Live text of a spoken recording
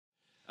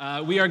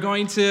We are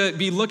going to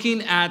be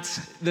looking at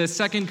the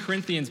 2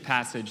 Corinthians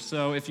passage.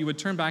 So if you would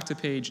turn back to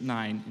page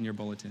 9 in your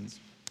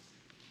bulletins.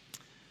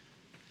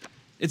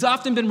 It's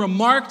often been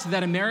remarked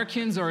that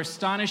Americans are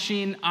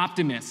astonishing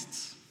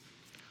optimists.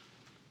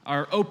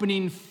 Our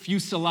opening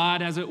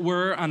fusillade, as it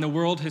were, on the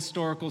world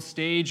historical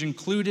stage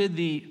included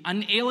the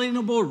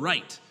unalienable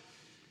right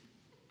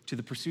to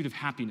the pursuit of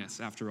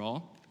happiness, after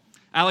all.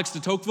 Alex de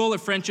Tocqueville, a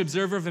French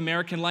observer of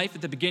American life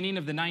at the beginning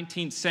of the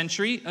 19th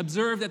century,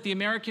 observed that the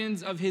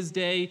Americans of his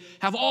day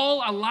have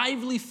all a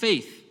lively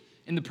faith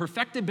in the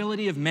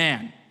perfectibility of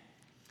man.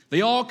 They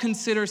all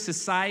consider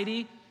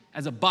society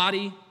as a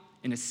body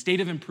in a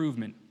state of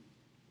improvement.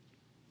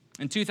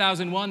 In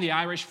 2001, the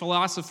Irish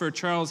philosopher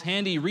Charles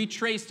Handy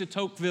retraced de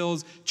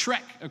Tocqueville's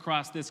trek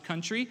across this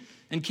country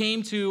and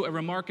came to a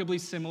remarkably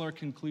similar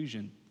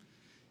conclusion.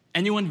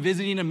 Anyone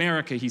visiting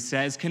America, he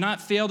says,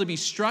 cannot fail to be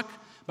struck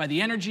by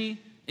the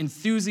energy,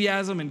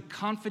 enthusiasm, and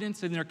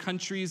confidence in their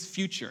country's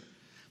future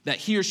that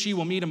he or she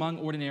will meet among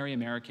ordinary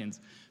Americans.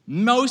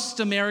 Most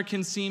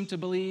Americans seem to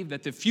believe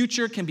that the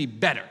future can be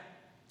better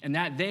and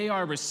that they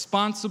are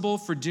responsible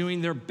for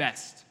doing their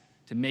best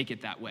to make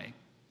it that way.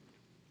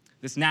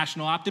 This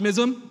national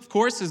optimism, of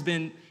course, has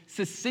been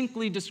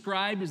succinctly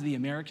described as the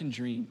American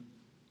dream.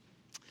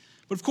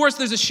 But of course,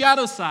 there's a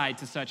shadow side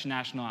to such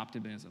national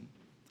optimism.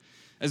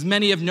 As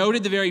many have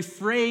noted, the very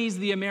phrase,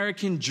 the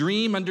American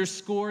dream,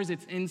 underscores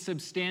its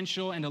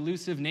insubstantial and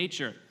elusive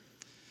nature.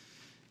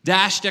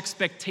 Dashed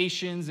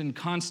expectations and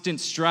constant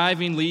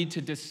striving lead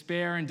to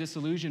despair and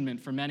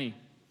disillusionment for many.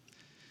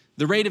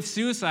 The rate of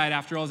suicide,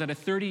 after all, is at a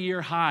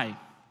 30-year high,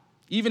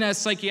 even as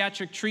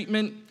psychiatric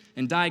treatment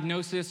and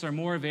diagnosis are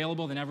more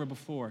available than ever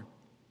before.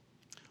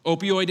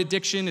 Opioid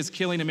addiction is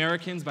killing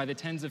Americans by the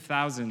tens of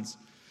thousands.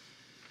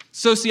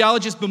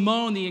 Sociologists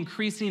bemoan the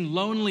increasing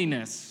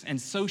loneliness and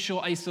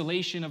social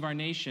isolation of our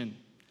nation,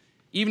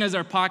 even as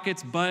our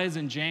pockets buzz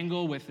and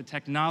jangle with the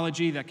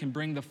technology that can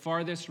bring the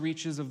farthest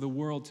reaches of the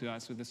world to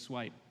us with a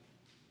swipe.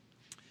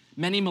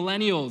 Many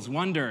millennials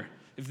wonder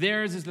if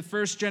theirs is the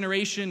first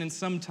generation in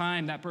some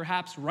time that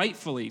perhaps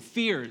rightfully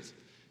fears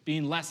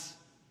being less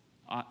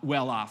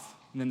well off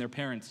than their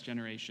parents'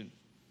 generation.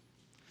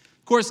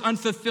 Of course,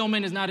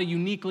 unfulfillment is not a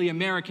uniquely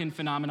American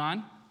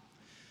phenomenon.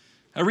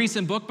 A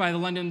recent book by the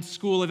London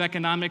School of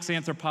Economics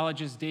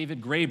anthropologist David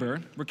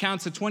Graeber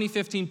recounts a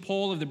 2015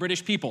 poll of the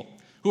British people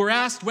who were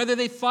asked whether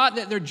they thought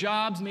that their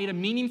jobs made a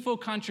meaningful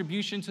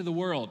contribution to the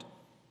world.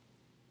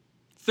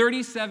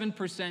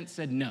 37%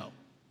 said no,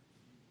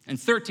 and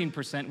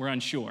 13% were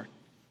unsure.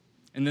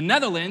 In the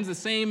Netherlands, the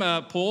same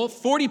poll,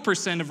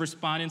 40% of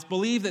respondents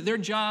believed that their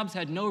jobs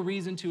had no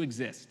reason to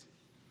exist.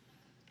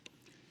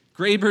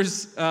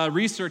 Graeber's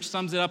research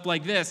sums it up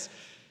like this.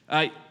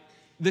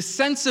 The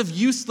sense of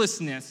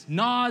uselessness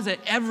gnaws at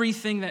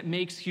everything that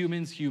makes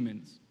humans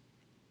humans.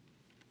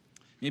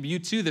 Maybe you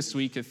too this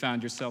week have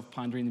found yourself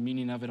pondering the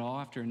meaning of it all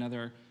after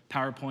another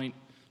PowerPoint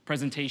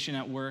presentation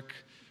at work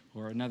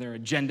or another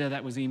agenda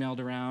that was emailed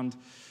around.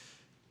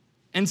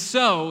 And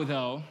so,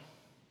 though,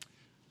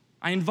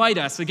 I invite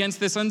us against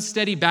this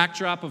unsteady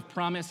backdrop of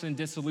promise and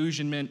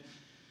disillusionment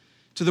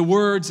to the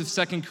words of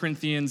 2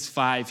 Corinthians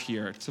 5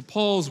 here, to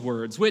Paul's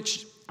words,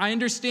 which I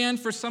understand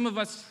for some of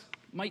us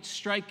might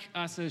strike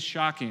us as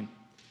shocking.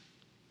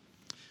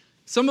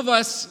 Some of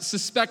us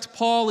suspect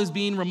Paul is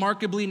being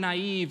remarkably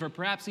naive or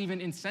perhaps even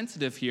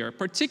insensitive here,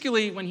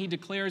 particularly when he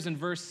declares in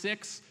verse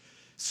 6,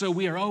 "So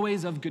we are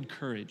always of good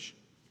courage."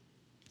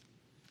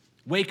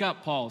 Wake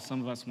up, Paul, some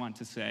of us want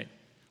to say.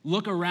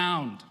 Look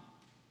around.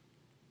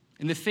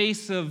 In the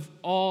face of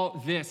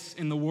all this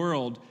in the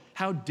world,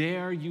 how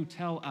dare you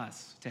tell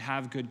us to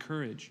have good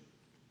courage?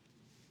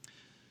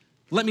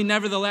 Let me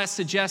nevertheless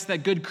suggest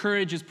that good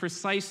courage is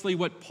precisely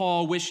what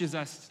Paul wishes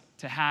us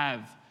to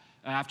have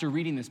after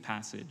reading this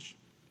passage.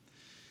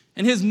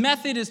 And his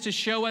method is to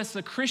show us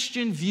a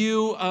Christian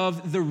view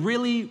of the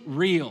really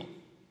real.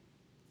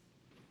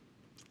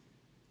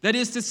 That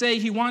is to say,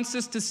 he wants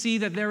us to see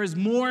that there is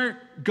more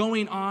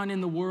going on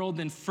in the world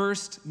than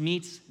first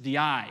meets the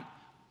eye,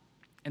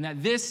 and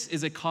that this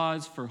is a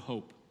cause for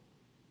hope.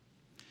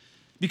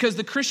 Because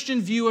the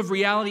Christian view of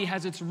reality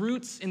has its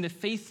roots in the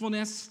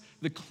faithfulness,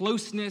 the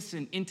closeness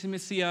and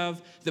intimacy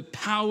of, the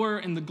power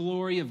and the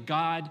glory of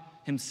God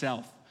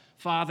himself,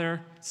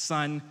 Father,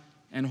 Son,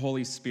 and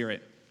Holy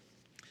Spirit.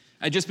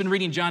 I've just been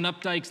reading John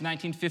Updike's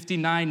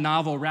 1959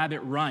 novel, Rabbit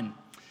Run.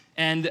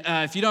 And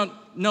if you don't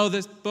know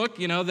this book,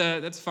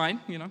 that's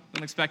fine, don't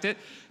expect it.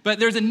 But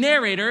there's a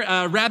narrator,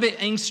 Rabbit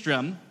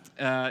Engstrom,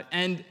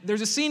 and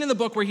there's a scene in the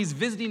book where he's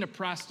visiting a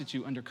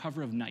prostitute under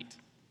cover of night.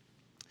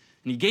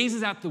 And he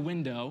gazes out the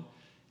window,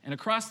 and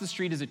across the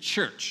street is a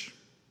church.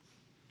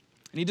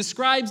 And he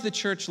describes the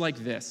church like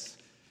this.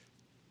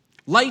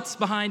 Lights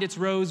behind its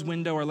rose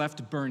window are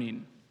left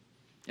burning,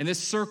 and this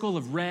circle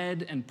of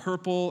red and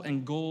purple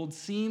and gold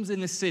seems in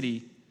the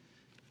city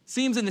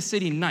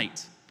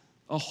night,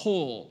 a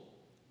hole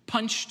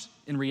punched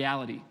in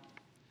reality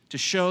to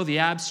show the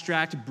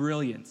abstract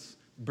brilliance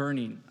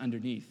burning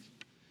underneath.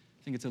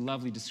 I think it's a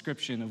lovely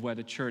description of what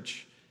a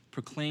church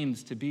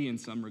proclaims to be in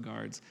some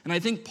regards. And I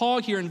think Paul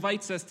here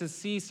invites us to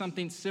see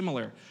something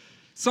similar,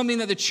 something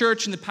that the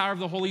church and the power of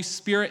the Holy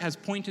Spirit has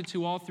pointed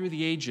to all through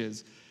the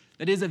ages,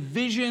 that is a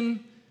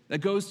vision that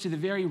goes to the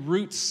very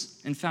roots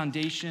and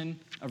foundation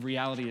of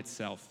reality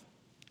itself.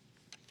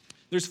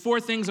 There's 4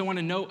 things I want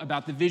to note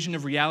about the vision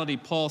of reality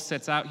Paul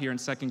sets out here in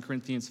 2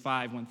 Corinthians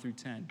 5, 1 through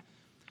 10.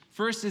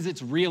 First is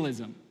its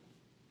realism.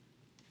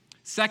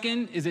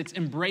 Second is its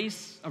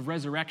embrace of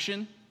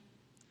resurrection.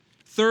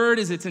 Third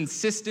is its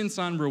insistence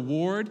on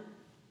reward.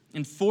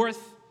 And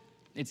fourth,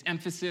 its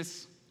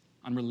emphasis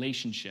on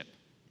relationship.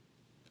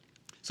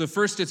 So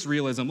first, its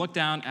realism. Look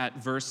down at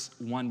verse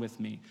 1 with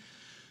me.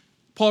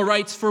 Paul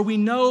writes, "For we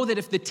know that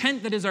if the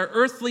tent that is our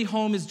earthly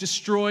home is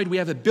destroyed, we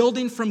have a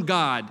building from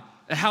God,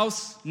 a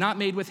house not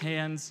made with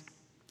hands,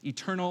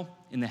 eternal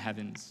in the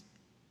heavens."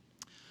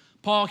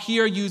 Paul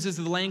here uses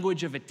the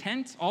language of a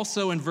tent,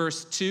 also in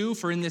verse 2,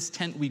 "For in this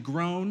tent we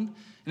groan,"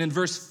 and in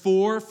verse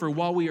 4, "For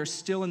while we are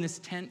still in this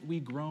tent, we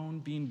groan,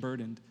 being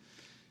burdened."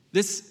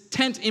 This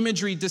tent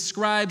imagery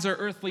describes our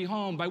earthly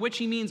home, by which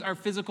he means our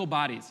physical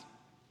bodies.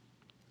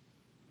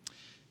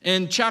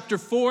 In chapter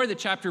 4, the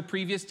chapter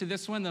previous to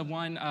this one, the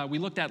one we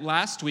looked at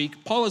last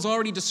week, Paul has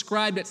already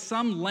described at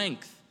some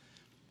length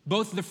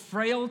both the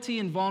frailty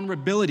and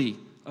vulnerability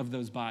of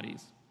those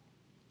bodies,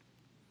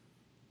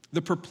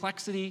 the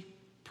perplexity,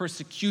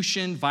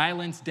 persecution,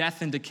 violence,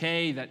 death, and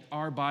decay that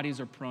our bodies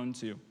are prone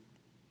to.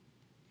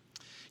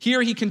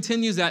 Here he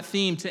continues that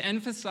theme to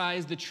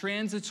emphasize the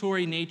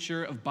transitory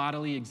nature of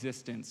bodily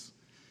existence.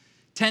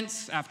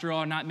 Tents, after all,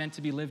 are not meant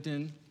to be lived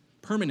in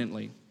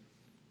permanently.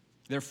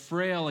 They're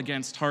frail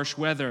against harsh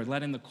weather,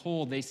 let in the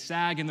cold. They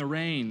sag in the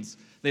rains.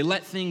 They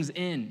let things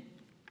in.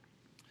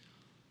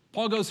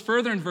 Paul goes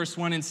further in verse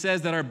 1 and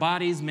says that our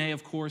bodies may,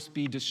 of course,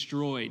 be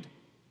destroyed.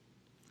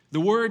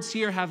 The words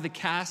here have the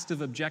cast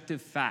of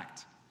objective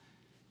fact.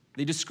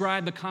 They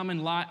describe the common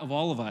lot of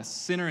all of us,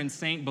 sinner and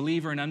saint,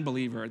 believer and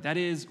unbeliever. That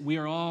is, we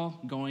are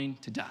all going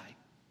to die.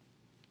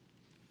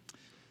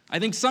 I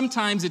think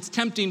sometimes it's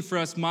tempting for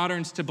us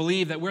moderns to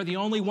believe that we're the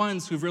only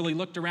ones who've really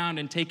looked around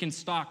and taken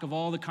stock of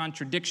all the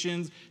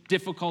contradictions,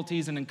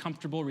 difficulties, and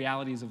uncomfortable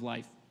realities of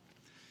life.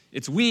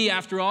 It's we,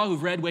 after all,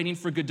 who've read Waiting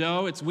for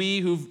Godot. It's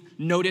we who've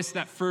noticed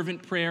that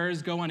fervent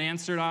prayers go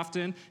unanswered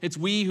often. It's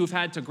we who've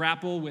had to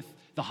grapple with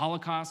the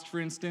Holocaust, for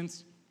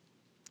instance.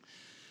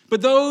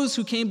 But those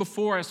who came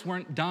before us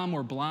weren't dumb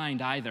or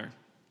blind either.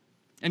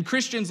 And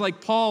Christians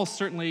like Paul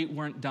certainly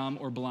weren't dumb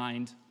or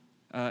blind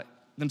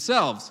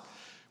themselves.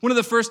 One of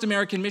the first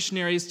American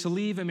missionaries to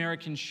leave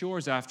American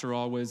shores, after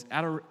all, was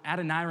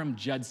Adoniram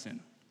Judson.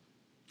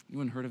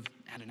 Anyone heard of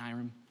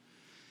Adoniram?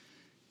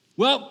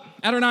 Well,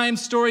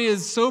 Adoniram's story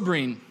is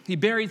sobering. He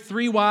buried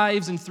 3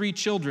 wives and 3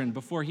 children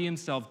before he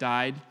himself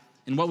died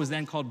in what was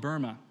then called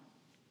Burma.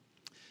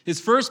 His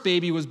first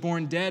baby was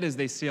born dead as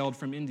they sailed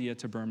from India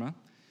to Burma.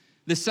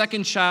 The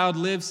second child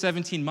lived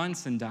 17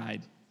 months and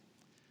died.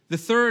 The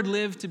third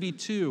lived to be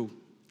 2,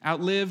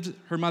 outlived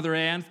her mother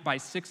Anne by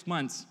 6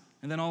 months,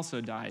 and then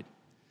also died.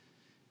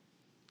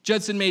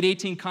 Judson made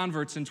 18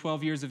 converts in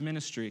 12 years of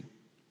ministry.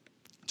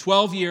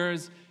 12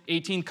 years,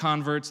 18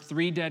 converts,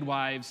 3 dead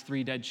wives,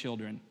 3 dead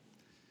children.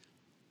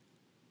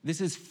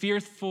 This is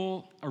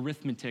fearful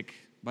arithmetic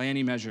by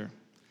any measure.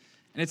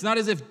 And it's not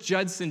as if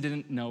Judson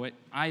didn't know it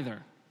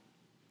either.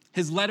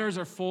 His letters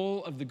are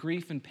full of the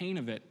grief and pain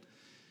of it.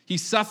 He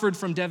suffered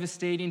from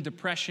devastating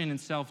depression and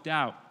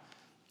self-doubt.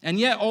 And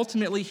yet,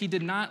 ultimately, he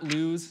did not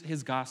lose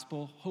his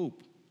gospel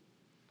hope.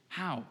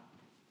 How?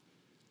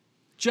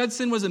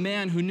 Judson was a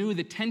man who knew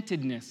the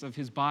tentedness of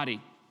his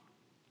body.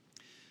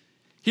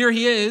 Here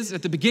he is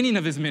at the beginning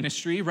of his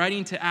ministry,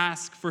 writing to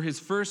ask for his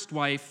first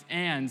wife,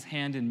 Anne's,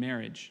 hand in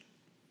marriage.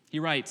 He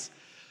writes,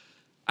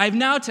 "I have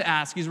now to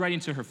ask," he's writing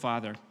to her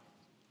father,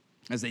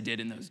 as they did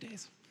in those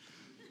days.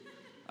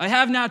 "I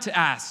have now to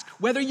ask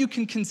whether you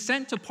can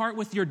consent to part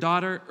with your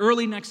daughter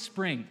early next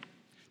spring,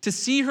 to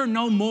see her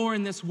no more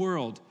in this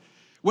world,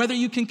 whether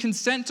you can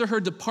consent to her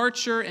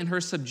departure and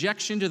her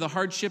subjection to the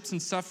hardships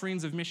and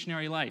sufferings of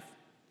missionary life,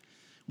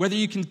 whether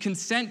you can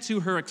consent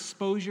to her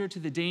exposure to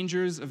the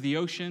dangers of the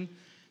ocean,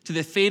 to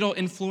the fatal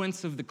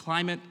influence of the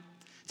climate,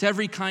 to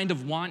every kind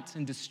of want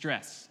and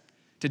distress,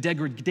 to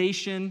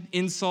degradation,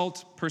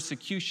 insult,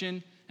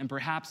 persecution, and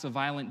perhaps a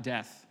violent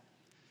death.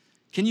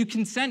 Can you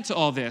consent to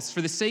all this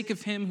for the sake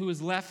of him who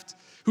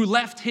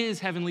left his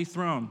heavenly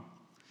throne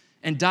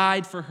and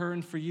died for her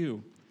and for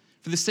you,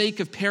 for the sake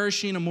of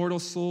perishing immortal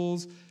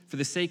souls, for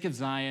the sake of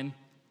Zion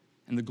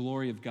and the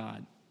glory of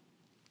God?"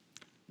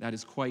 That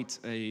is quite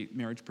a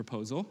marriage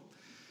proposal.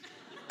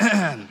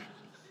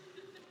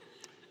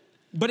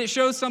 But it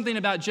shows something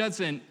about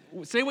Judson.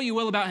 Say what you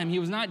will about him, he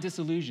was not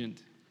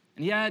disillusioned.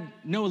 And he had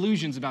no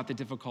illusions about the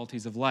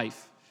difficulties of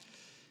life.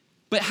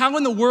 But how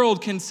in the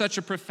world can such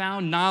a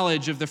profound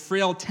knowledge of the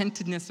frail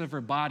tentedness of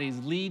our bodies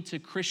lead to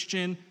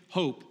Christian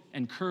hope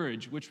and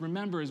courage, which,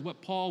 remember, is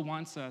what Paul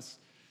wants us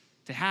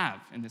to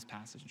have in this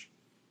passage?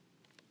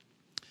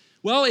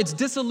 Well, it's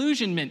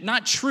disillusionment,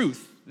 not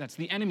truth, that's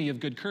the enemy of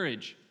good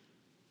courage.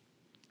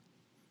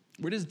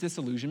 Where does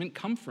disillusionment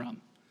come from?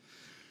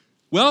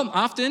 Well,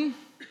 often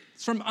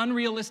it's from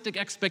unrealistic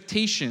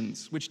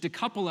expectations, which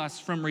decouple us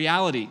from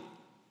reality.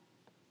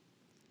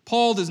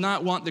 Paul does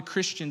not want the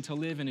Christian to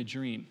live in a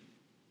dream.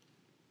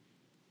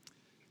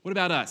 What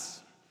about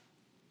us?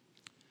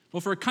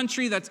 Well, for a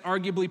country that's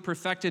arguably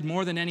perfected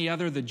more than any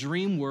other the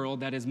dream world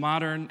that is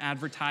modern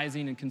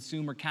advertising and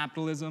consumer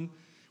capitalism,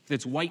 with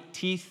its white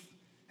teeth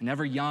and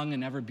ever young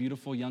and ever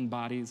beautiful young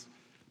bodies,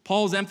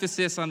 Paul's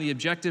emphasis on the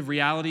objective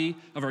reality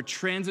of our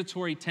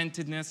transitory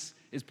tentedness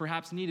is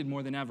perhaps needed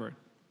more than ever.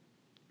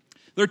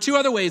 There are two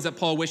other ways that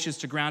Paul wishes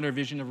to ground our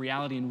vision of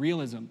reality and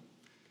realism.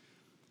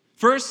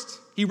 First,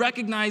 he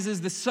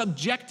recognizes the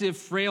subjective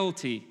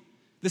frailty,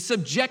 the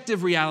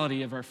subjective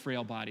reality of our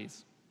frail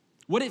bodies,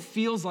 what it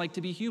feels like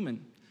to be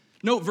human.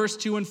 Note verse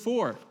 2 and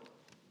 4.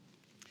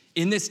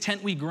 In this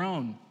tent we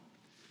groan,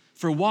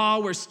 for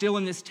while we're still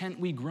in this tent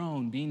we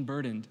groan, being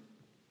burdened.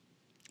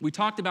 We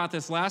talked about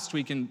this last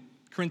week in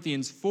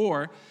Corinthians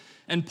 4,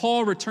 and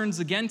Paul returns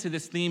again to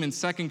this theme in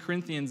 2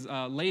 Corinthians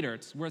later.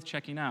 It's worth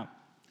checking out.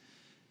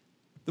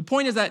 The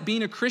point is that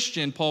being a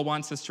Christian, Paul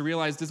wants us to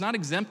realize, does not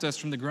exempt us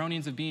from the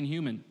groanings of being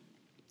human,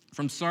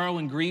 from sorrow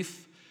and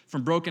grief,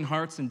 from broken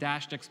hearts and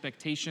dashed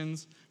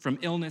expectations, from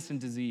illness and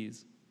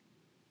disease.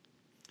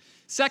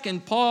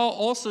 Second, Paul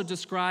also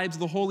describes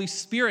the Holy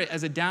Spirit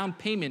as a down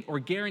payment or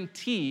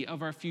guarantee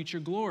of our future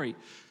glory.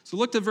 So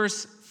look to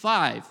verse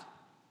 5.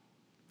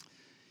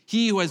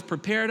 He who has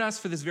prepared us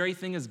for this very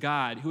thing is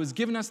God, who has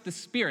given us the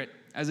Spirit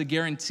as a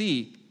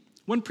guarantee.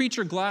 One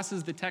preacher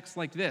glosses the text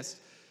like this.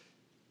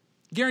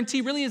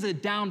 Guarantee really is a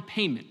down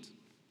payment,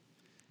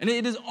 and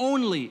it is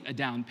only a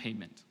down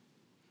payment.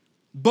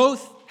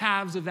 Both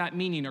halves of that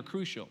meaning are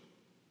crucial.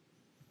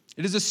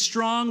 It is a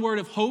strong word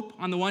of hope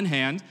on the one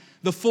hand.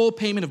 The full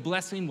payment of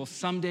blessing will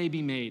someday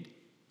be made.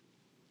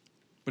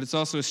 But it's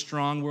also a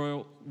strong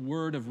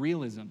word of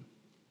realism.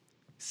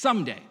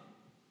 Someday,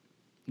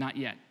 not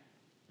yet,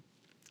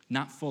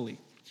 not fully.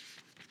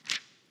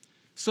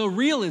 So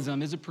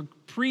realism is a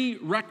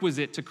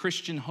prerequisite to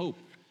Christian hope.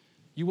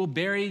 You will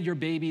bury your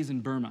babies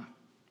in Burma.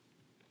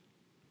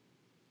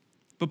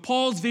 But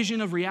Paul's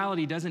vision of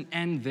reality doesn't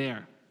end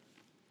there.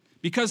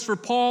 Because for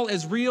Paul,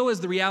 as real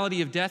as the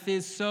reality of death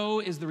is,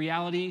 so is the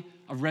reality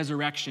of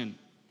resurrection.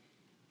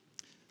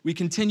 We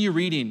continue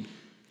reading.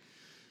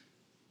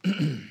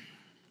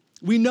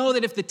 We know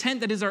that if the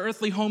tent that is our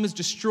earthly home is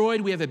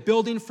destroyed, we have a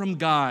building from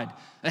God,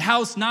 a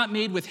house not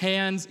made with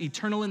hands,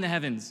 eternal in the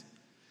heavens.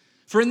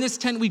 For in this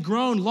tent we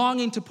groan,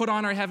 longing to put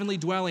on our heavenly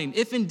dwelling,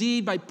 if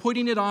indeed by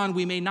putting it on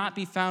we may not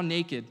be found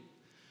naked.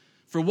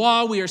 For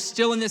while we are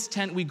still in this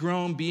tent we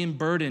groan, being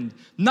burdened,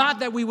 not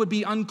that we would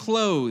be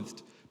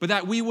unclothed, but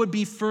that we would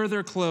be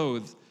further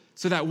clothed,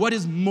 so that what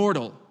is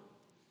mortal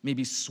may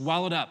be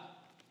swallowed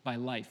up by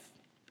life.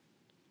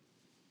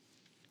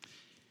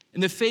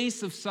 In the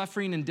face of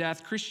suffering and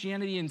death,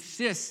 Christianity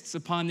insists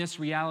upon this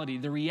reality,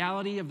 the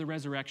reality of the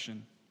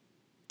resurrection.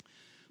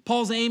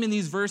 Paul's aim in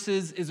these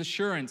verses is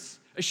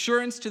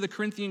assurance to the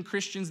Corinthian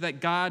Christians that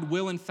God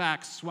will in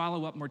fact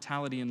swallow up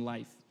mortality and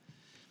life.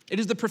 It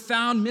is the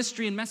profound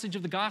mystery and message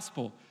of the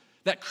gospel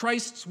that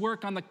Christ's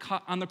work on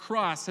the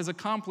cross has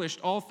accomplished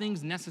all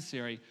things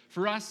necessary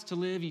for us to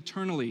live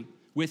eternally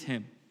with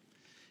him.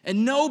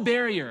 And no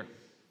barrier,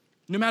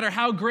 no matter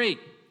how great,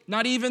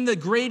 not even the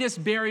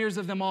greatest barriers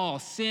of them all,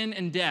 sin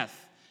and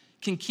death,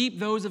 can keep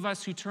those of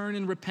us who turn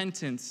in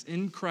repentance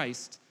in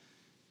Christ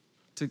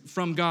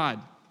from God.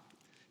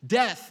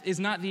 Death is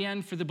not the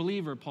end for the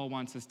believer, Paul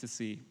wants us to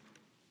see.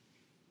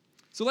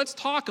 So let's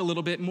talk a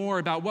little bit more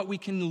about what we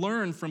can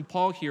learn from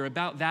Paul here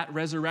about that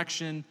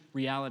resurrection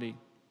reality.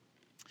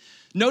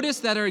 Notice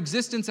that our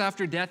existence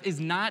after death is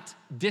not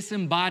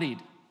disembodied.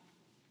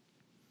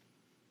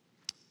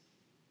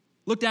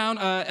 Look down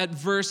at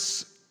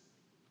verse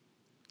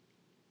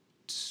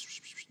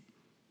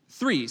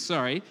 3,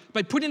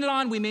 By putting it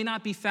on, we may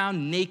not be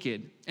found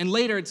naked. And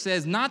later it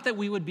says, not that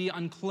we would be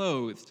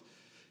unclothed.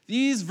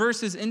 These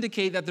verses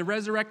indicate that the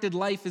resurrected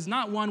life is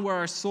not one where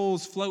our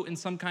souls float in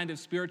some kind of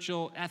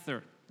spiritual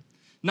ether.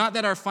 Not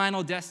that our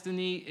final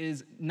destiny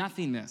is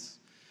nothingness,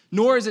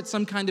 nor is it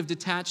some kind of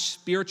detached,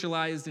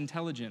 spiritualized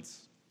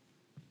intelligence.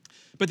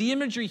 But the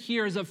imagery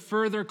here is of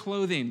further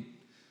clothing,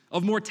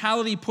 of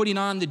mortality putting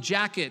on the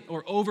jacket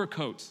or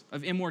overcoat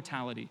of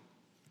immortality.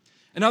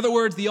 In other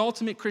words, the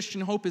ultimate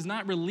Christian hope is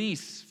not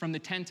release from the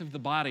tent of the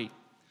body,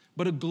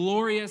 but a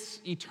glorious,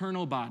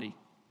 eternal body.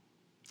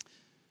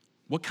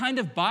 What kind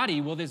of body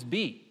will this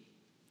be?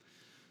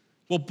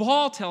 Well,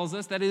 Paul tells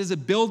us that it is a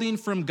building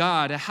from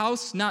God, a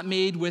house not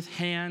made with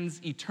hands,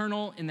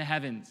 eternal in the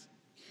heavens.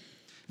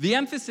 The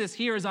emphasis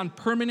here is on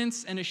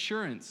permanence and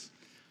assurance.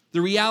 The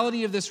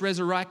reality of this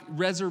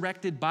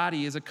resurrected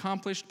body is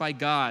accomplished by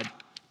God,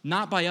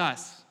 not by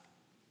us.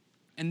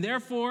 And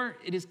therefore,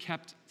 it is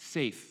kept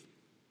safe.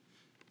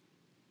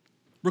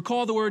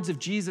 Recall the words of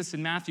Jesus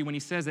in Matthew when he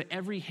says that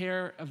every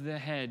hair of the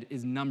head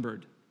is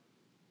numbered.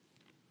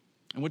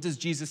 And what does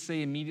Jesus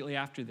say immediately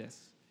after this?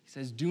 He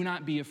says, do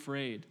not be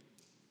afraid.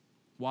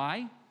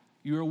 Why?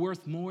 You are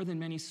worth more than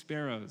many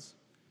sparrows,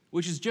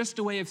 which is just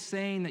a way of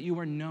saying that you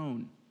are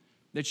known.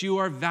 that you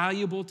are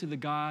valuable to the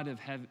God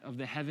of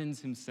the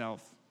heavens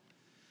himself.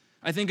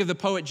 I think of the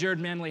poet Jared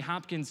Manley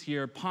Hopkins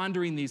here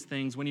pondering these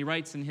things when he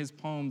writes in his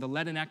poem, The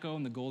Leaden Echo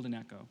and the Golden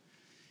Echo.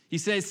 He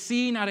says,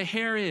 "See, not a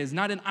hair is,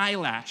 not an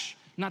eyelash,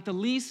 not the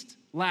least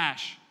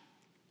lash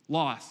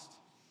lost.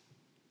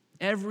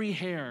 Every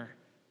hair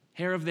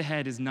of the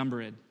head is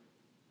numbered.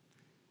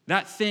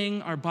 That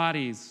thing, our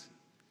bodies,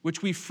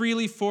 which we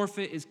freely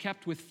forfeit, is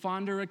kept with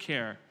fonder a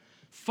care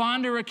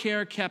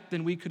kept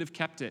than we could have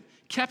kept it,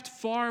 kept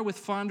far with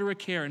fonder a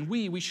care, and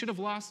we should have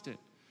lost it.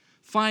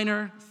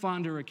 Finer,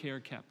 fonder a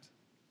care kept."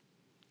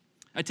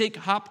 I take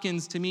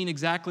Hopkins to mean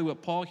exactly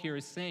what Paul here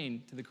is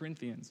saying to the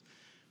Corinthians,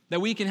 that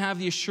we can have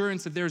the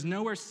assurance that there's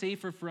nowhere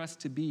safer for us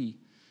to be,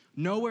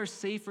 nowhere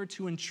safer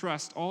to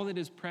entrust all that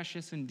is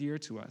precious and dear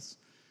to us,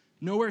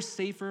 nowhere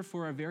safer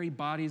for our very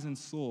bodies and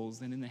souls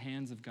than in the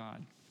hands of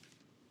God.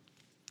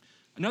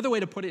 Another way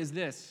to put it is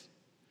this,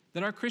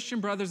 that our Christian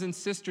brothers and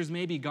sisters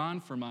may be gone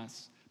from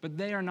us, but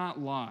they are not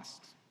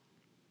lost.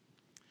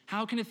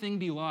 How can a thing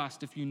be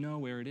lost if you know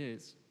where it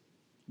is?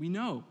 We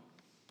know,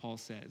 Paul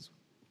says,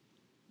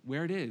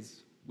 where it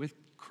is, with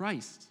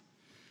Christ.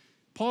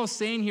 Paul is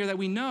saying here that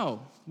we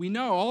know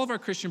all of our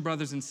Christian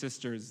brothers and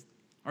sisters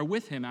are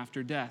with him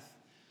after death.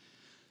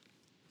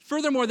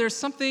 Furthermore, there's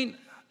something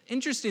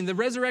interesting. The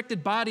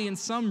resurrected body in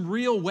some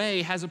real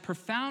way has a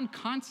profound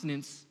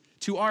consonance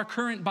to our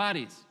current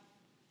bodies.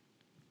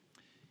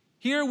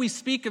 Here we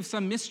speak of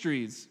some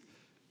mysteries,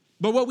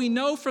 but what we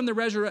know from the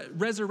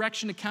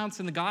resurrection accounts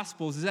in the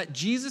Gospels is that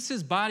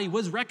Jesus' body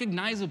was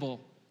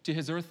recognizable to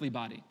his earthly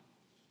body.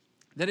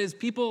 That is,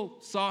 people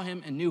saw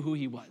him and knew who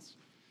he was.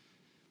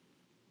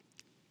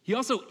 He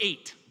also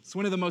ate. It's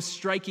one of the most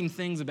striking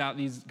things about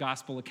these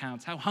gospel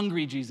accounts, how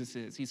hungry Jesus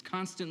is. He's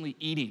constantly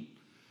eating.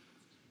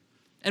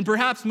 And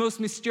perhaps most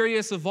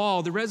mysterious of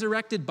all, the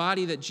resurrected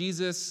body that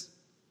Jesus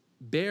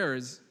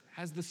bears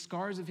has the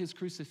scars of his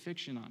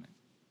crucifixion on it.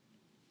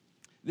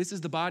 This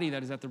is the body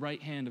that is at the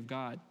right hand of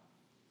God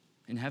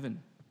in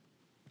heaven.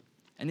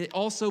 And it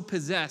also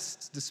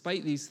possessed,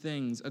 despite these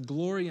things, a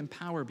glory and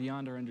power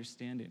beyond our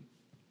understanding.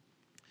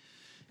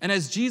 And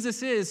as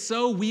Jesus is,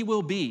 so we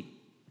will be.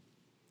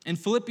 In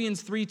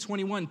Philippians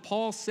 3:21,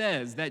 Paul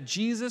says that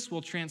Jesus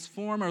will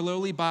transform our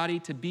lowly body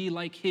to be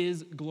like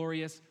his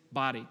glorious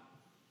body.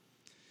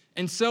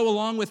 And so,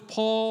 along with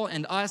Paul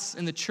and us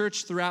and the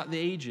church throughout the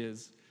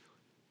ages,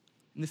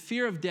 in the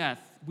fear of death,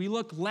 we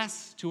look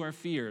less to our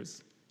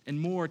fears and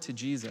more to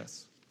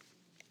Jesus.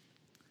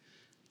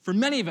 For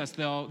many of us,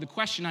 though, the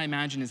question I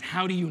imagine is,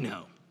 how do you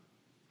know?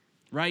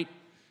 Right?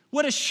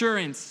 What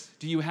assurance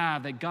do you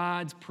have that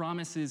God's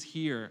promises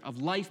here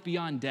of life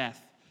beyond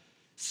death,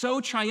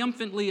 so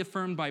triumphantly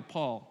affirmed by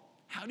Paul,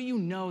 how do you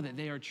know that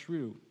they are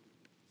true?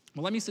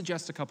 Well, let me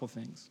suggest a couple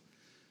things.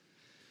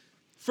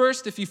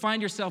 First, if you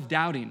find yourself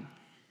doubting,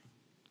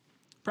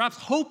 perhaps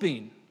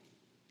hoping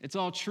it's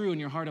all true in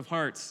your heart of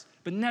hearts,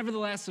 but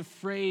nevertheless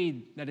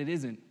afraid that it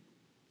isn't.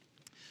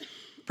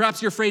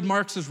 Perhaps you're afraid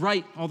Marx is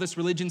right. All this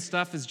religion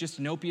stuff is just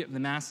an opiate of the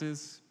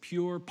masses,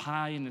 pure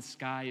pie in the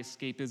sky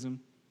escapism.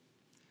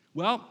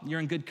 Well, you're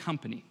in good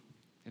company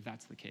if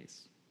that's the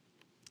case.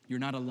 You're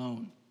not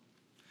alone.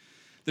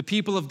 The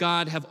people of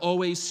God have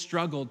always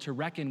struggled to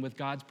reckon with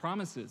God's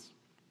promises.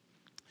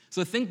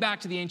 So think back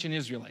to the ancient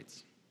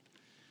Israelites.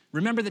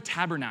 Remember the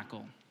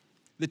tabernacle.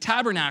 The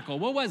tabernacle,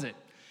 what was it?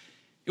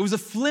 It was a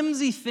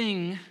flimsy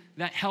thing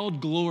that held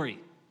glory.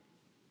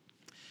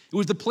 It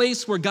was the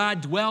place where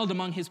God dwelled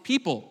among his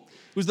people.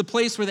 It was the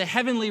place where the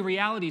heavenly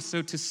reality,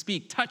 so to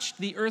speak, touched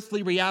the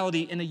earthly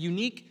reality in a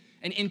unique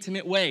and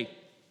intimate way.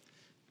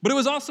 But it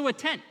was also a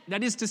tent.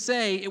 That is to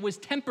say, it was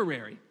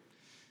temporary.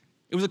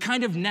 It was a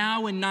kind of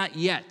now and not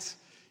yet.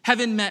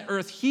 Heaven met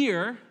earth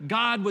here.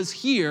 God was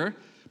here.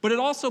 But it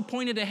also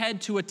pointed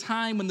ahead to a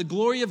time when the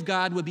glory of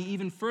God would be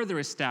even further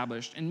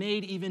established and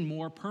made even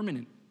more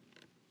permanent.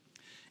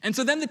 And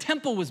so then the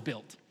temple was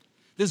built.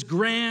 This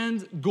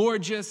grand,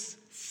 gorgeous,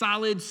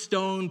 solid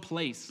stone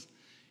place.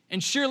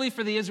 And surely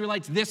for the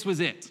Israelites, this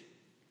was it.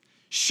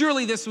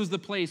 Surely this was the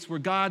place where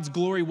God's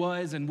glory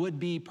was and would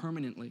be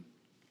permanently.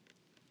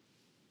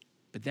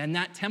 But then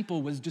that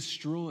temple was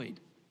destroyed.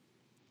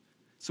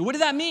 So what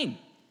did that mean?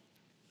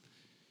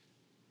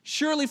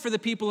 Surely for the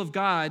people of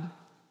God,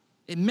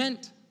 it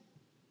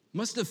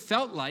must have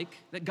felt like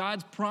that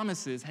God's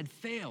promises had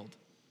failed.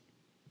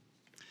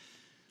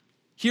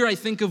 Here I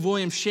think of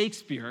William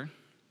Shakespeare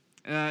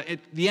at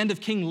the end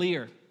of King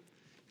Lear.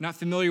 Not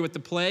familiar with the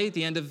play, at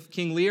the end of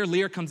King Lear,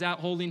 Lear comes out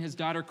holding his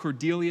daughter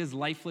Cordelia's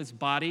lifeless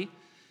body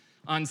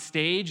on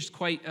stage. It's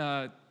quite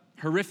a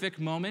horrific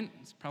moment.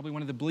 It's probably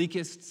one of the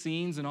bleakest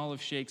scenes in all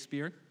of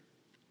Shakespeare.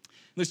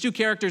 There's two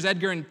characters,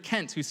 Edgar and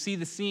Kent, who see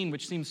the scene,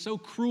 which seems so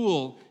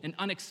cruel and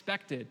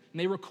unexpected. And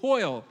they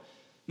recoil.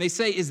 And they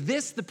say, is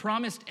this the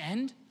promised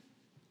end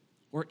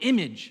or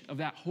image of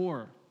that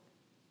horror?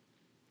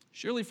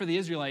 Surely for the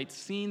Israelites,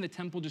 seeing the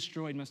temple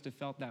destroyed must have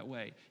felt that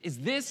way. Is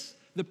this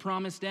the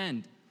promised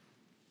end?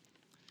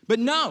 But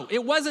no,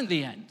 it wasn't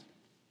the end.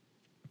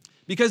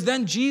 Because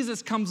then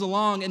Jesus comes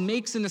along and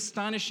makes an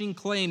astonishing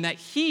claim that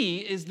he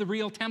is the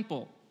real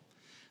temple.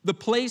 the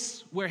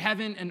place where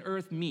heaven and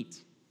earth meet,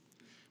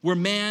 where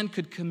man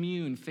could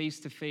commune face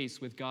to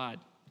face with God.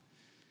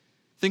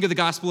 Think of the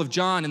Gospel of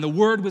John, and the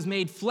Word was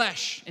made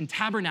flesh and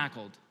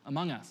tabernacled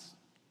among us.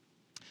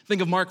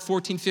 Think of Mark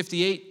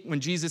 14:58, when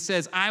Jesus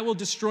says, I will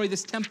destroy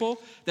this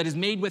temple that is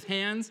made with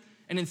hands,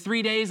 and in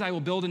 3 days I will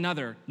build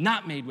another,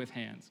 not made with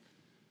hands.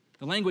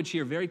 The language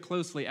here very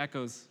closely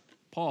echoes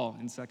Paul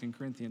in 2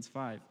 Corinthians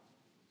 5.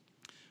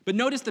 But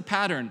notice the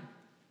pattern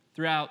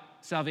throughout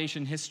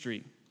salvation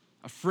history.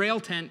 A frail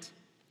tent,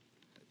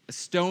 a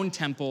stone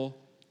temple,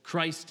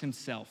 Christ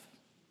himself.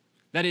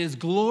 That is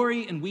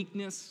glory and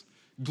weakness,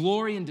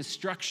 glory and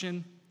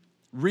destruction,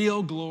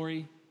 real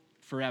glory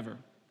forever.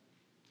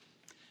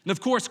 And of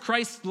course,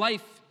 Christ's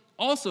life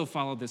also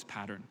followed this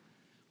pattern.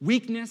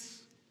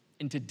 Weakness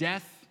into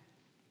death,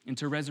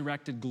 into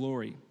resurrected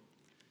glory.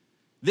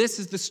 This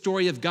is the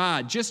story of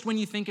God. Just when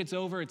you think it's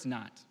over, it's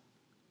not.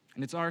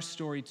 And it's our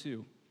story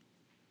too.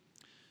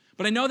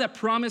 But I know that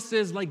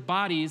promises like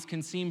bodies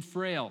can seem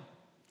frail,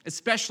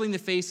 especially in the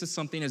face of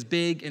something as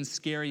big and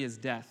scary as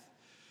death.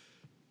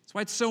 That's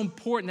why it's so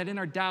important that in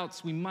our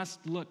doubts, we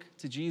must look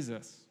to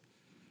Jesus.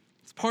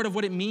 It's part of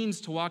what it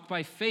means to walk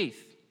by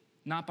faith,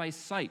 not by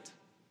sight.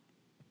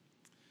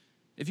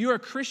 If you are a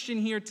Christian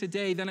here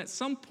today, then at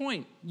some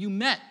point you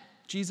met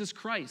Jesus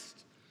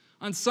Christ.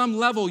 On some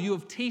level, you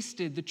have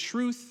tasted the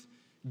truth,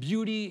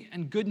 beauty,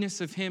 and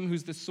goodness of him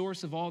who's the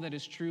source of all that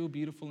is true,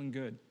 beautiful, and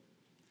good.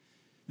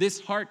 This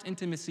heart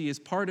intimacy is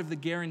part of the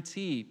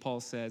guarantee, Paul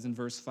says in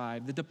verse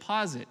 5, the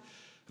deposit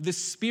of the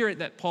Spirit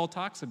that Paul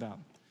talks about.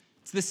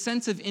 It's the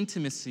sense of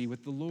intimacy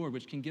with the Lord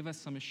which can give us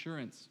some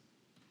assurance.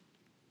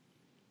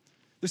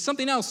 There's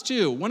something else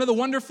too. One of the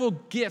wonderful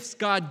gifts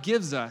God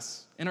gives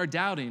us in our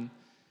doubting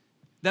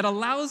that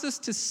allows us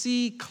to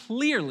see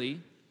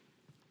clearly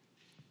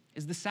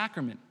is the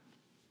sacrament,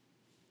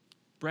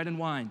 bread and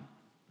wine.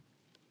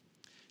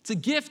 It's a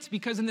gift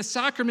because in the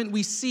sacrament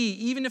we see,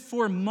 even if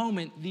for a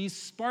moment, these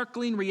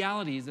sparkling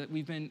realities that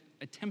we've been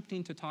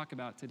attempting to talk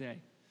about today.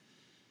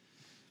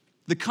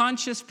 The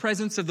conscious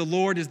presence of the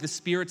Lord is the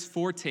Spirit's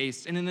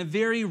foretaste, and in a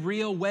very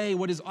real way,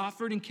 what is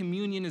offered in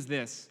communion is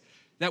this,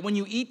 that when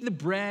you eat the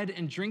bread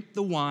and drink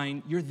the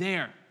wine, you're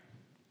there.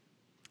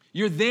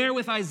 You're there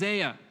with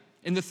Isaiah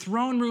in the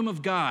throne room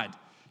of God.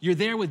 You're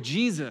there with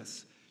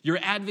Jesus, your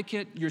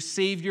advocate, your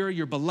Savior,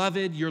 your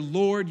beloved, your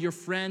Lord, your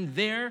friend,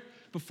 there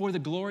before the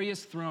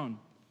glorious throne.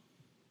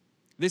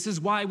 This is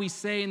why we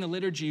say in the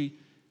liturgy,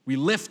 we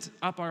lift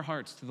up our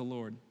hearts to the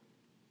Lord.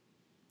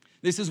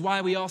 This is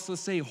why we also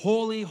say,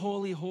 holy,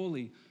 holy,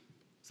 holy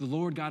is the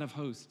Lord God of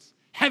hosts.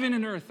 Heaven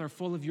and earth are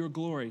full of your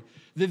glory.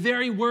 The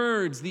very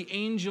words the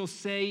angels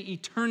say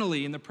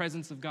eternally in the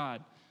presence of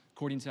God,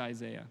 according to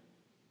Isaiah.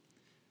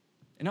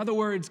 In other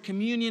words,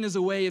 communion is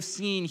a way of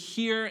seeing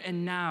here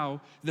and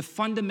now the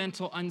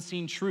fundamental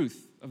unseen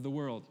truth of the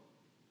world.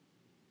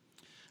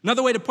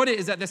 Another way to put it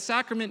is that the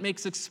sacrament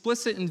makes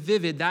explicit and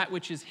vivid that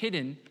which is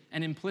hidden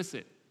and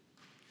implicit.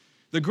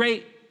 The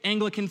great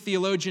Anglican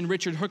theologian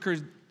Richard Hooker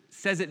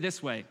says it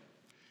this way: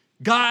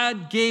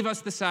 God gave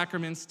us the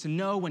sacraments to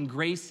know when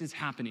grace is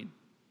happening.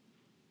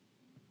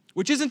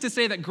 Which isn't to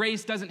say that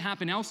grace doesn't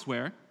happen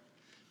elsewhere,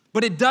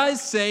 but it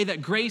does say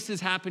that grace is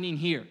happening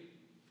here.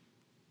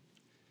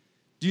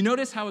 Do you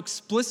notice how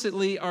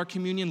explicitly our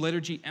communion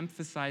liturgy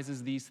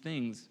emphasizes these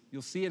things?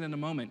 You'll see it in a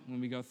moment when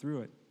we go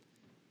through it.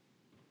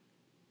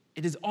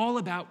 It is all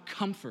about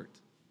comfort.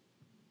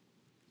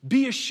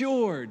 Be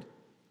assured.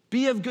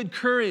 Be of good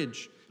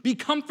courage. Be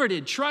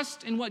comforted.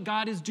 Trust in what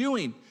God is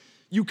doing.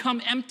 You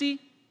come empty,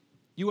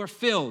 you are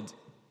filled.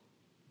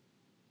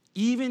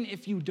 Even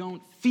if you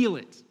don't feel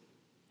it,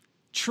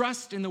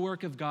 trust in the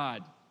work of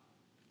God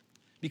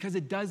because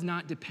it does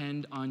not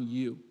depend on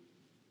you.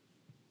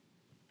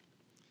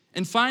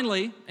 And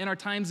finally, in our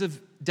times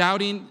of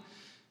doubting,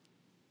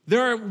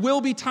 there will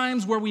be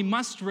times where we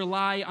must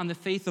rely on the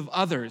faith of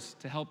others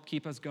to help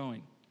keep us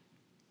going.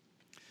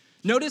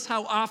 Notice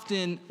how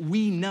often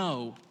 "we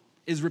know"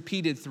 is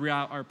repeated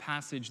throughout our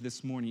passage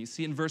this morning. You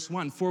see in verse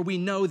 1, for we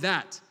know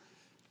that,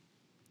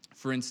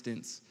 for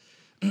instance.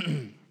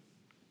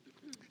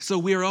 So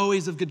we are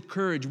always of good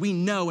courage. We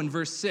know in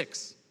verse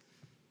 6.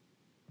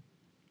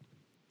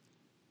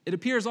 It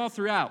appears all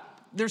throughout.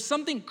 There's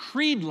something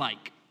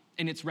creed-like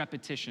in its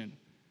repetition.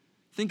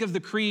 Think of the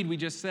creed we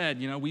just said,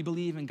 we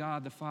believe in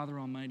God the Father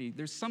Almighty.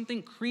 There's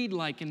something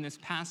creed-like in this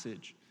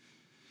passage.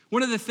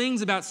 One of the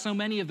things about so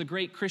many of the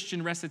great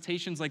Christian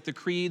recitations like the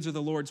creeds or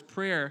the Lord's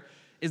Prayer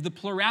is the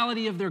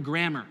plurality of their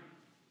grammar.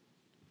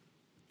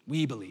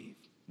 We believe,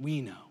 we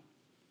know.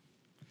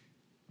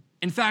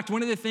 In fact,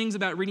 one of the things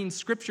about reading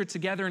Scripture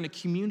together in a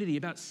community,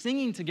 about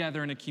singing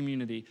together in a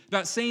community,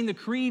 about saying the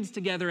creeds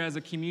together as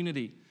a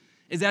community,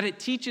 is that it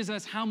teaches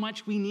us how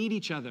much we need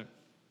each other.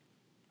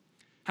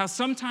 How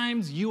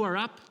sometimes you are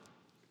up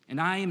and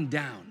I am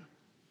down.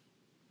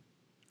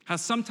 How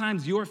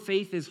sometimes your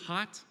faith is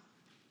hot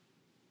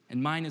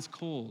and mine is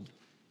cold.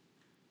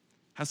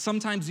 How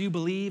sometimes you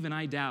believe and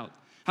I doubt.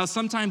 How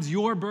sometimes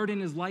your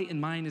burden is light and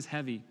mine is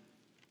heavy.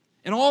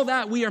 And all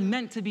that, we are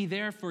meant to be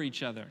there for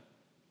each other.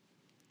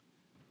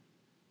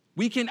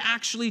 we can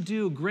actually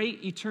do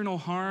great eternal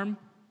harm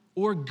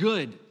or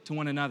good to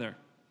one another,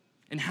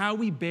 and how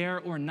we bear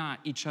or not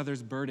each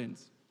other's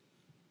burdens.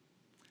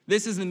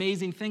 This is an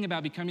amazing thing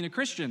about becoming a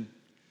Christian.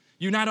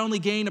 You not only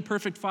gain a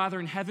perfect Father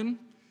in heaven,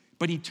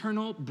 but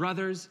eternal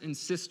brothers and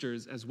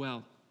sisters as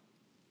well.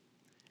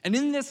 And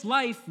in this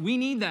life, we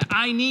need that.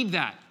 I need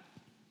that.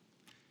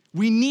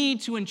 We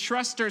need to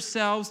entrust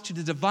ourselves to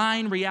the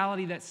divine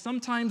reality that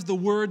sometimes the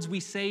words we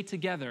say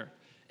together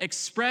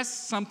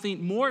express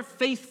something more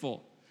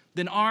faithful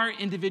than our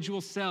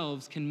individual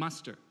selves can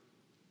muster.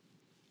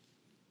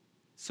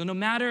 So no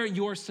matter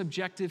your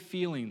subjective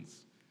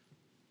feelings,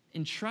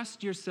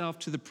 entrust yourself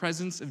to the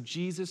presence of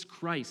Jesus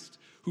Christ,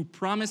 who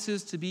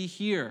promises to be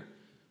here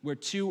where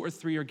 2 or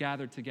 3 are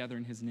gathered together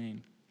in his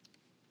name.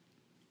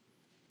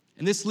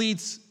 And this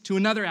leads to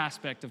another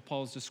aspect of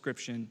Paul's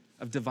description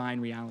of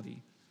divine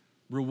reality: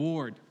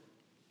 reward.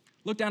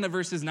 Look down at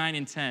verses 9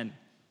 and 10.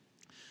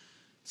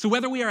 So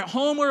whether we are at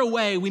home or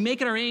away, we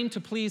make it our aim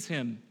to please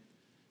him.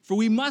 For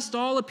we must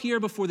all appear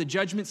before the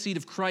judgment seat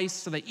of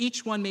Christ, so that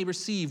each one may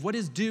receive what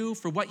is due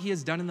for what he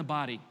has done in the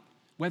body,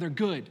 whether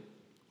good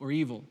or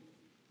evil.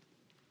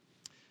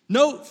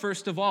 Note,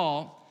 first of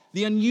all,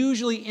 the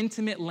unusually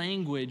intimate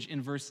language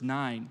in verse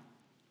 9.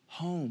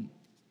 Home.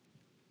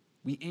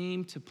 We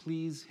aim to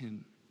please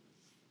him.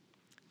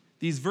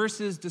 These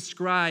verses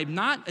describe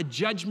not a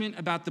judgment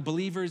about the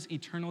believer's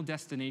eternal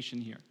destination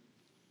here,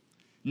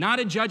 not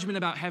a judgment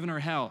about heaven or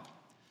hell,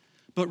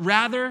 but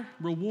rather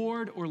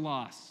reward or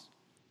loss.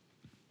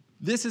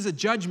 This is a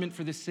judgment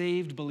for the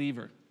saved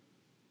believer.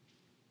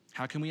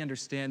 How can we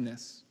understand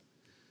this?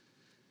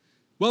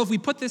 Well, if we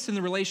put this in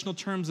the relational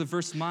terms of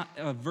verse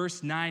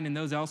 9 and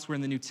those elsewhere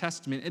in the New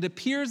Testament, it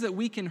appears that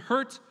we can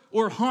hurt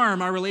or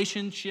harm our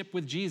relationship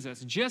with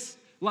Jesus, just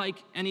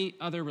like any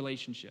other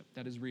relationship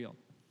that is real.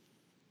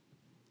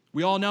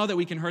 We all know that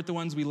we can hurt the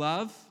ones we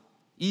love,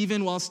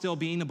 even while still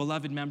being a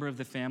beloved member of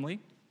the family.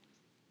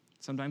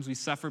 Sometimes we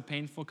suffer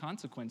painful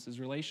consequences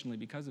relationally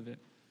because of it.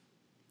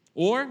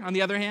 Or, on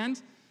the other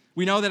hand,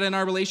 we know that in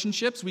our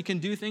relationships, we can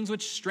do things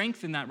which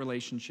strengthen that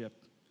relationship,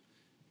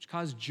 which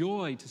cause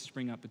joy to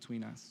spring up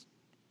between us.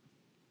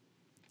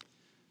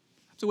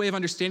 Perhaps a way of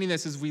understanding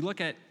this is we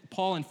look at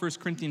Paul in 1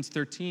 Corinthians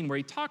 13, where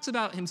he talks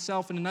about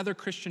himself and another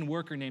Christian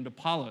worker named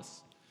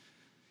Apollos.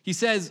 He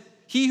says,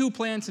 "He who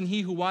plants and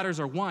he who waters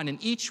are one, and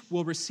each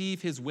will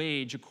receive his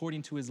wage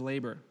according to his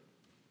labor."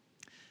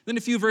 Then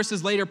a few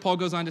verses later, Paul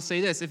goes on to say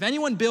this: "If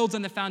anyone builds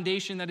on the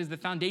foundation that is the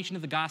foundation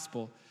of the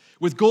gospel,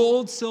 with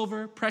gold,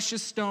 silver,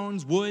 precious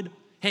stones, wood,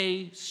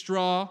 hay,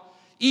 straw,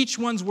 each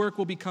one's work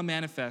will become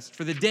manifest,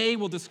 for the day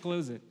will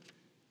disclose it,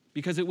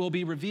 because it will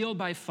be revealed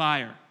by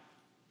fire.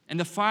 And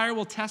the fire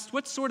will test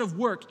what sort of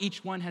work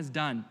each one has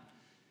done.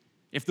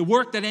 If the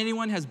work that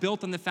anyone has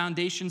built on the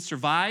foundation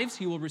survives,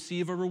 he will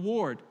receive a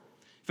reward.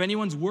 If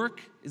anyone's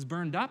work is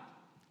burned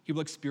up, he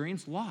will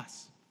experience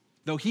loss,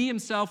 though he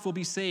himself will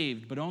be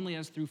saved, but only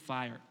as through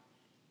fire."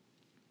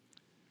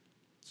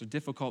 So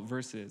difficult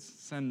verses.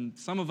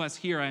 Some of us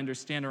here, I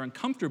understand, are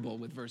uncomfortable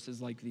with verses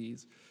like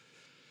these.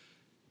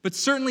 But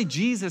certainly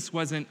Jesus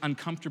wasn't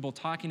uncomfortable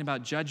talking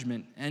about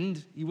judgment,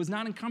 and he was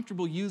not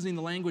uncomfortable using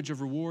the language of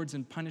rewards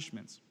and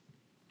punishments.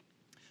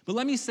 But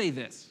let me say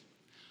this.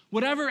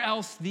 Whatever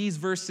else these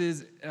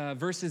verses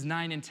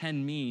 9 and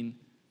 10 mean,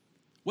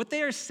 what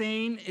they are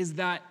saying is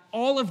that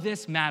all of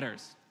this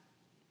matters.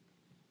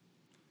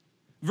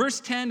 Verse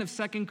 10 of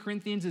 2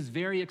 Corinthians is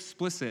very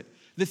explicit.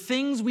 The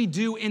things we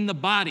do in the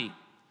body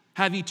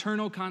have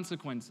eternal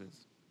consequences.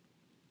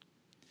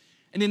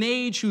 In an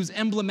age whose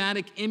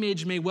emblematic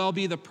image may well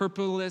be the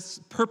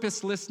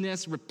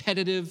purposelessness,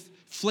 repetitive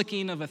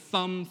flicking of a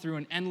thumb through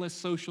an endless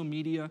social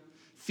media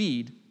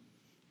feed,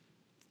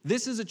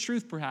 this is a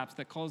truth, perhaps,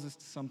 that calls us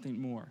to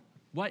something more.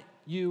 What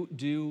you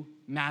do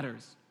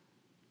matters.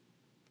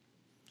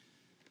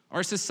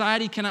 Our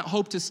society cannot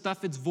hope to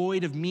stuff its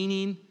void of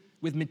meaning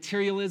with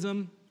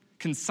materialism,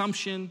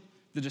 consumption,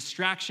 the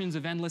distractions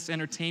of endless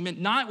entertainment,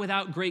 not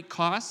without great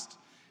cost,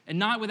 and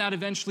not without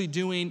eventually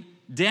doing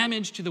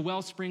damage to the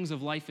well springs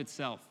of life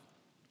itself.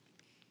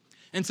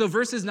 And so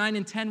verses 9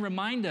 and 10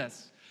 remind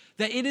us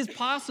that it is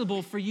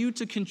possible for you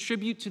to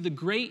contribute to the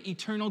great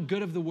eternal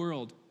good of the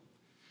world,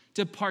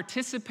 to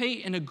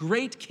participate in a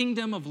great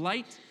kingdom of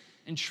light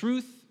and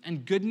truth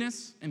and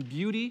goodness and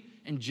beauty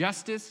and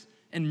justice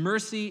and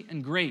mercy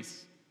and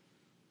grace.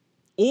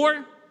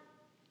 Or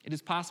it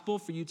is possible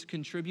for you to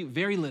contribute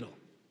very little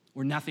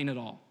or nothing at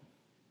all.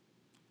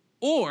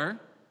 Or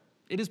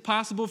it is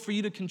possible for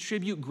you to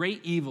contribute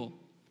great evil,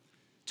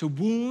 to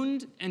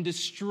wound and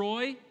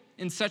destroy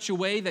in such a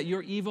way that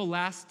your evil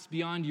lasts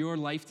beyond your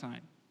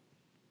lifetime.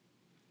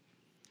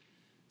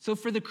 So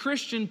for the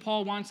Christian,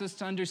 Paul wants us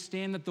to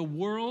understand that the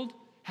world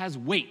has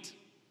weight.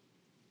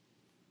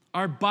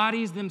 Our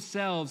bodies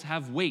themselves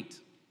have weight.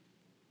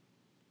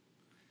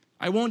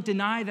 I won't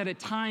deny that at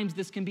times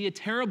this can be a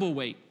terrible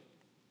weight.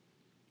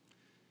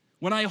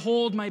 When I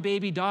hold my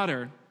baby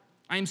daughter,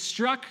 I'm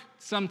struck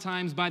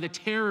sometimes by the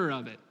terror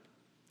of it,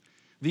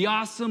 the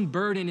awesome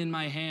burden in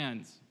my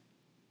hands,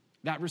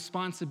 that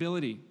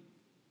responsibility.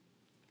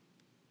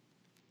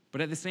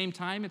 But at the same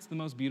time, it's the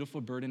most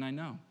beautiful burden I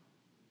know.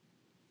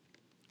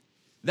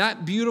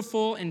 That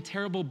beautiful and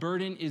terrible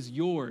burden is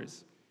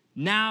yours,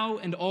 now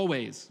and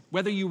always,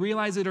 whether you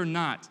realize it or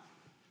not.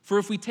 For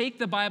if we take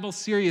the Bible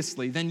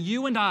seriously, then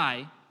you and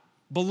I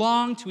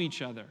belong to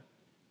each other,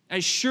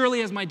 as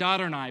surely as my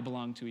daughter and I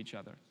belong to each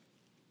other.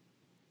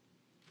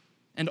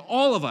 And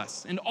all of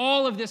us, and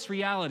all of this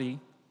reality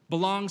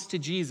belongs to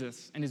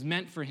Jesus and is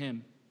meant for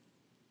him.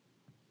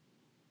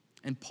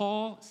 And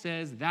Paul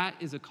says that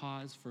is a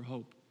cause for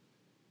hope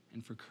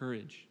and for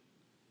courage.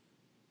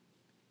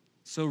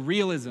 So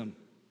realism,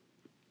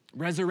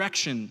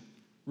 resurrection,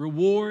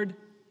 reward,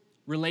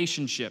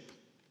 relationship.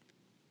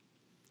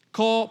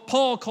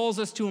 Paul calls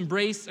us to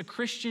embrace a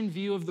Christian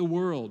view of the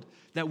world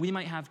that we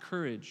might have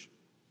courage.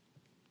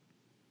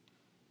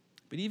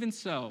 But even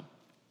so,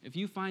 if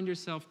you find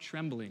yourself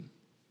trembling,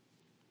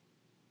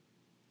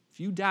 if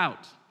you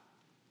doubt,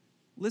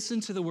 listen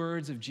to the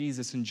words of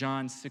Jesus in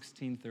John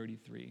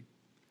 16:33.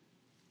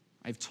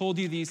 I've told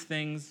you these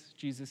things,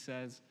 Jesus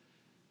says,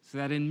 so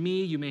that in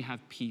me you may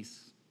have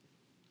peace.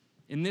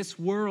 In this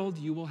world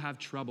you will have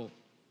trouble,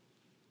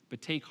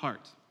 but take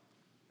heart.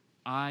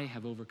 I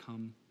have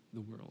overcome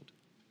the world.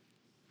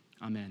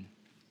 Amen.